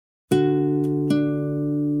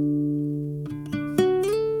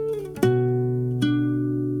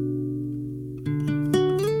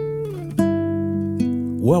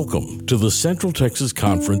Welcome to the Central Texas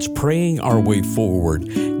Conference Praying Our Way Forward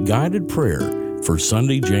guided prayer for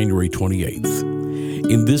Sunday, January 28th.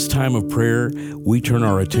 In this time of prayer, we turn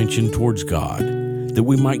our attention towards God, that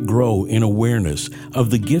we might grow in awareness of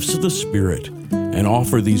the gifts of the Spirit and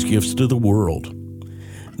offer these gifts to the world.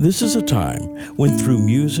 This is a time when through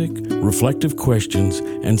music, reflective questions,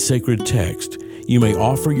 and sacred text, you may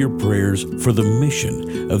offer your prayers for the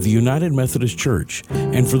mission of the United Methodist Church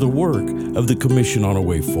and for the work of the Commission on a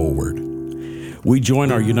Way Forward. We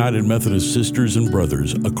join our United Methodist sisters and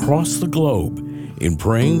brothers across the globe in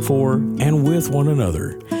praying for and with one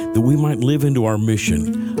another that we might live into our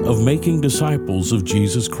mission of making disciples of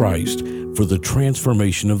Jesus Christ for the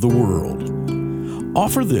transformation of the world.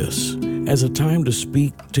 Offer this as a time to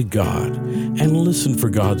speak to God and listen for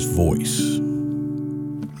God's voice.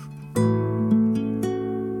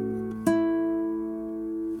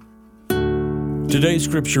 Today's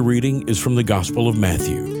scripture reading is from the Gospel of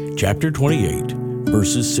Matthew, chapter 28,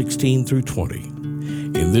 verses 16 through 20.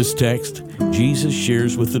 In this text, Jesus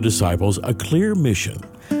shares with the disciples a clear mission.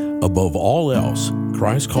 Above all else,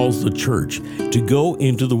 Christ calls the church to go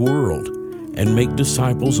into the world and make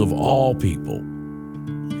disciples of all people.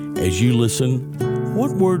 As you listen,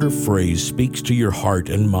 what word or phrase speaks to your heart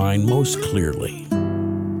and mind most clearly?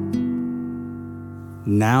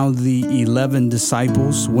 Now the 11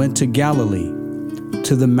 disciples went to Galilee,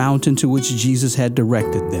 to the mountain to which Jesus had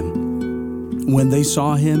directed them. When they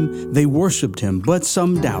saw him, they worshipped him, but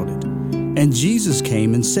some doubted. And Jesus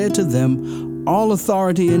came and said to them, "All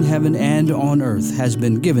authority in heaven and on earth has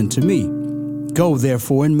been given to me. Go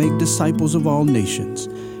therefore and make disciples of all nations,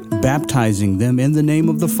 baptizing them in the name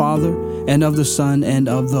of the Father and of the Son and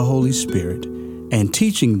of the Holy Spirit, and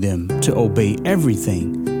teaching them to obey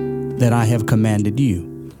everything that I have commanded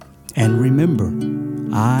you. And remember,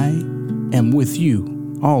 I am with you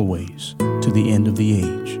always to the end of the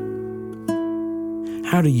age."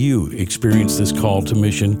 How do you experience this call to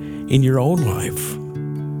mission in your own life?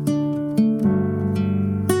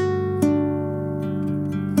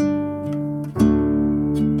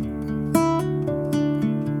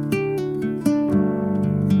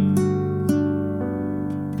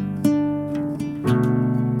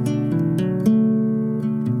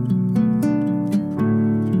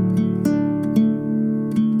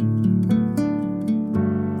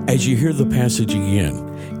 As you hear the passage again,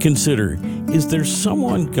 consider, is there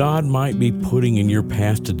someone God might be putting in your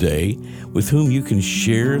path today with whom you can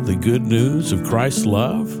share the good news of Christ's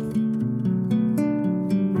love?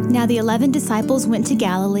 Now the 11 disciples went to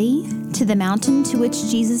Galilee, to the mountain to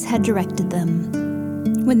which Jesus had directed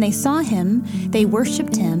them. When they saw him, they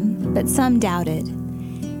worshipped him, but some doubted.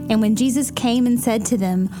 And when Jesus came and said to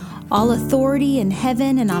them, "All authority in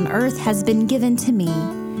heaven and on earth has been given to me.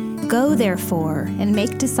 Go, therefore, and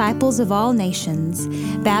make disciples of all nations,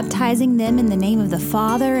 baptizing them in the name of the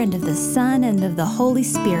Father and of the Son and of the Holy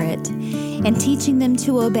Spirit, and teaching them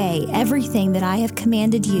to obey everything that I have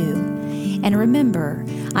commanded you. And remember,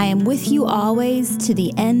 I am with you always to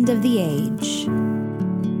the end of the age."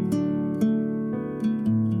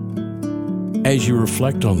 As you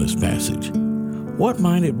reflect on this passage, what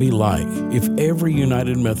might it be like if every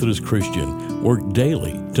United Methodist Christian worked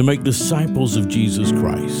daily to make disciples of Jesus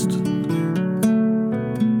Christ?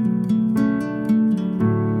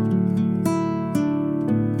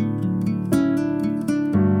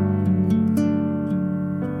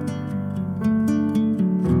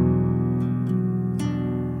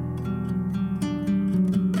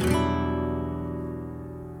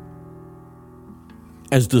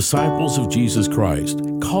 As disciples of Jesus Christ,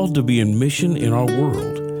 called to be in mission in our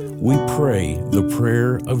world, we pray the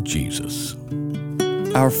prayer of Jesus.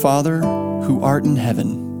 Our Father, who art in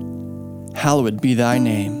heaven, hallowed be thy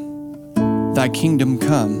name. Thy kingdom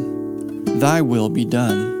come, thy will be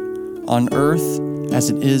done, on earth as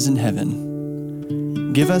it is in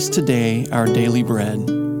heaven. Give us today our daily bread.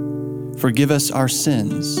 Forgive us our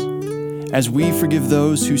sins, as we forgive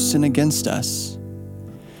those who sin against us.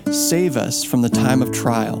 Save us from the time of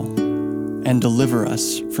trial, and deliver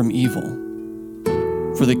us from evil.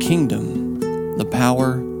 For the kingdom, the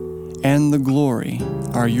power, and the glory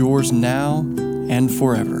are yours now and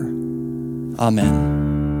forever. Amen.